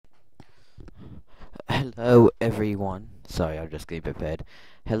Hello everyone. Sorry, I'm just getting prepared.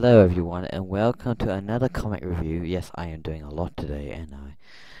 Hello everyone, and welcome to another comic review. Yes, I am doing a lot today, and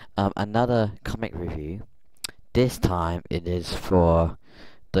another comic review. This time it is for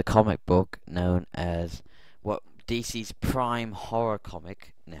the comic book known as what DC's prime horror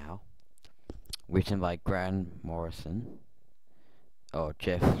comic now, written by Grant Morrison or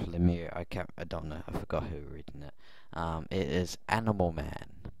Jeff Lemire. I don't know. I forgot who written it. It is Animal Man.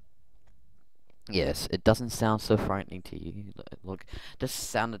 Yes, it doesn't sound so frightening to you. Look, the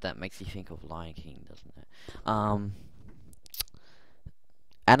sound of that makes you think of Lion King, doesn't it?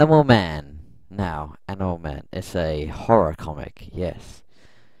 Animal Man. Now, Animal Man. It's a horror comic, yes.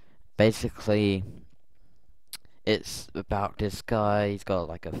 Basically, it's about this guy. He's got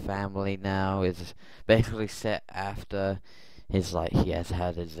like a family now. It's basically set after he has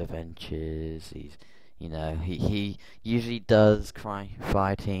had his adventures. He usually does crime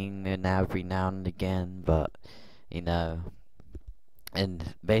fighting and every now and again, but you know,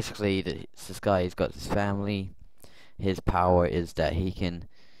 and basically this guy, he's got his family. His power is that he can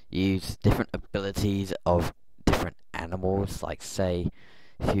use different abilities of different animals. Like, say,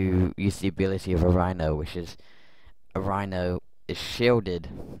 if you use the ability of a rhino, which is a rhino is shielded,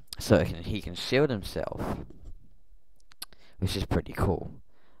 so he can shield himself, which is pretty cool.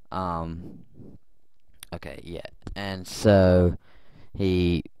 Um, okay, yeah, and so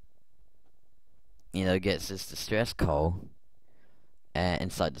he, gets this distress call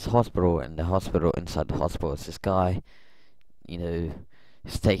inside this hospital, and inside the hospital is this guy, you know,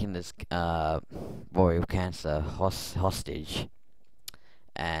 is taking this boy with cancer hostage,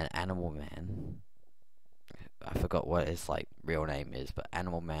 and Animal Man. I forgot what his real name is, but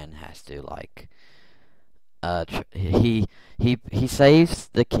Animal Man has to he saves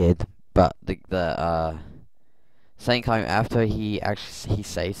the kid, but the same time after he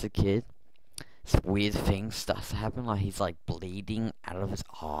saves the kid, some weird things starts to happen. Like, he's bleeding out of his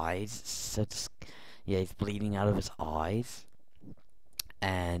eyes. Yeah, he's bleeding out of his eyes,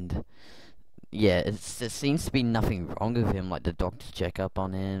 and yeah, there seems to be nothing wrong with him. Like, the doctors check up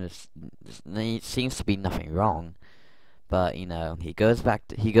on him. There seems to be nothing wrong, but he goes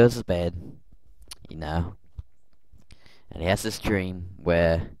to bed, you know, and he has this dream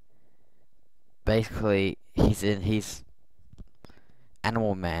where basically he's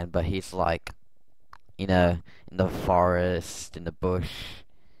Animal Man, but he's in the forest, in the bush,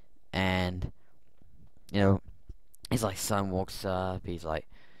 and his son walks up. He's like,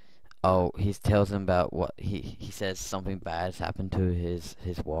 oh, he tells him about what he says something bad has happened to his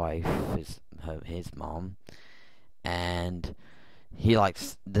wife, his mom, and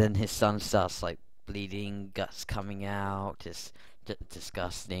then his son starts bleeding, guts coming out, just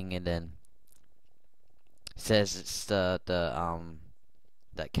disgusting, and then says it's the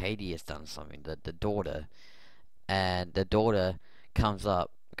that Katie has done something, the daughter, and the daughter comes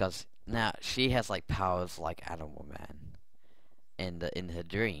up because now she has powers like Animal Man in her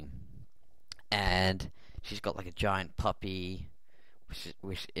dream, and she's got a giant puppy,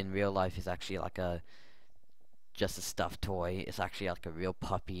 which in real life is actually just a stuffed toy. It's actually a real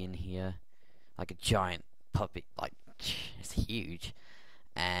puppy in here, a giant puppy, it's huge,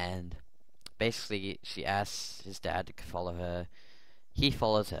 and basically she asks his dad to follow her. He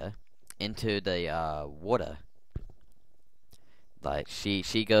follows her into the water.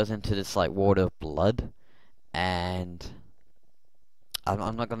 She goes into this water of blood, and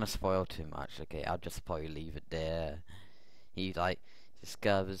I'm not gonna spoil too much. Okay, I'll just probably leave it there. He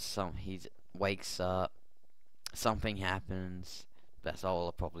discovers he wakes up, something happens. That's all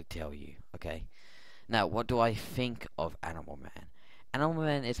I'll probably tell you. Okay. Now, what do I think of Animal Man? Animal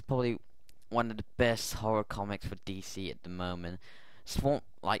Man is probably one of the best horror comics for DC at the moment.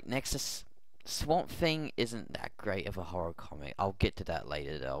 Next to Swamp Thing isn't that great of a horror comic. I'll get to that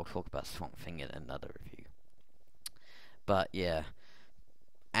later, though. I'll talk about Swamp Thing in another review. But yeah,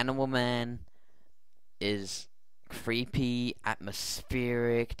 Animal Man is creepy,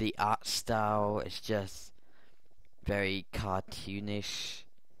 atmospheric. The art style is just very cartoonish,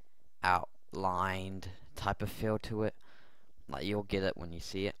 outlined type of feel to it. You'll get it when you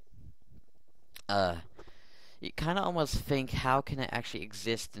see it. You kind of almost think, how can it actually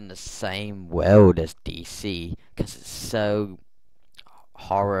exist in the same world as DC? Because it's so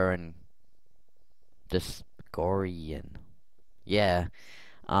horror and just gory, and yeah.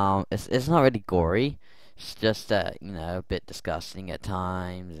 It's not really gory. It's just that, a bit disgusting at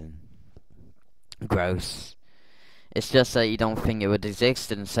times and gross. It's just that you don't think it would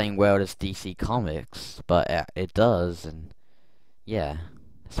exist in the same world as DC Comics, but it does, and yeah,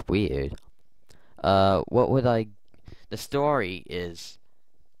 it's weird. What would I... The story is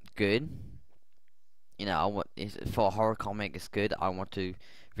good. you know, I want for a horror comic. It's good. I want to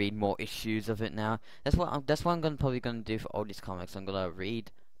read more issues of it now. That's what I'm gonna probably gonna do for all these comics. I'm gonna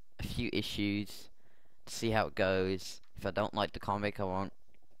read a few issues to see how it goes. If I don't like the comic, I won't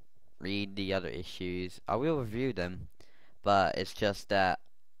read the other issues. I will review them, but it's just that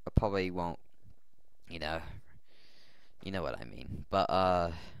I probably won't. You know, you know what I mean. But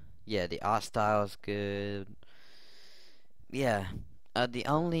yeah, the art style's good. Yeah, the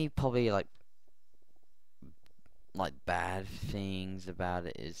only probably like bad things about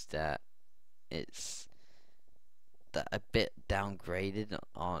it is that it's a bit downgraded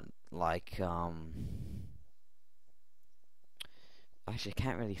on actually I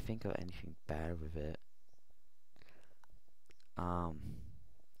can't really think of anything bad with it. Um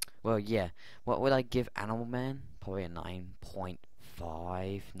well yeah, what would I give Animal Man? Probably a 9.5,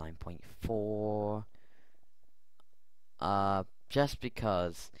 9.4. Just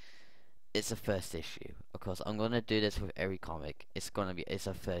because it's a first issue. Of course, I'm gonna do this with every comic. It's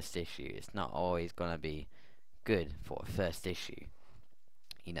a first issue. It's not always gonna be good for a first issue.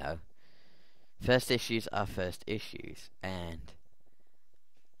 You know, first issues are first issues, and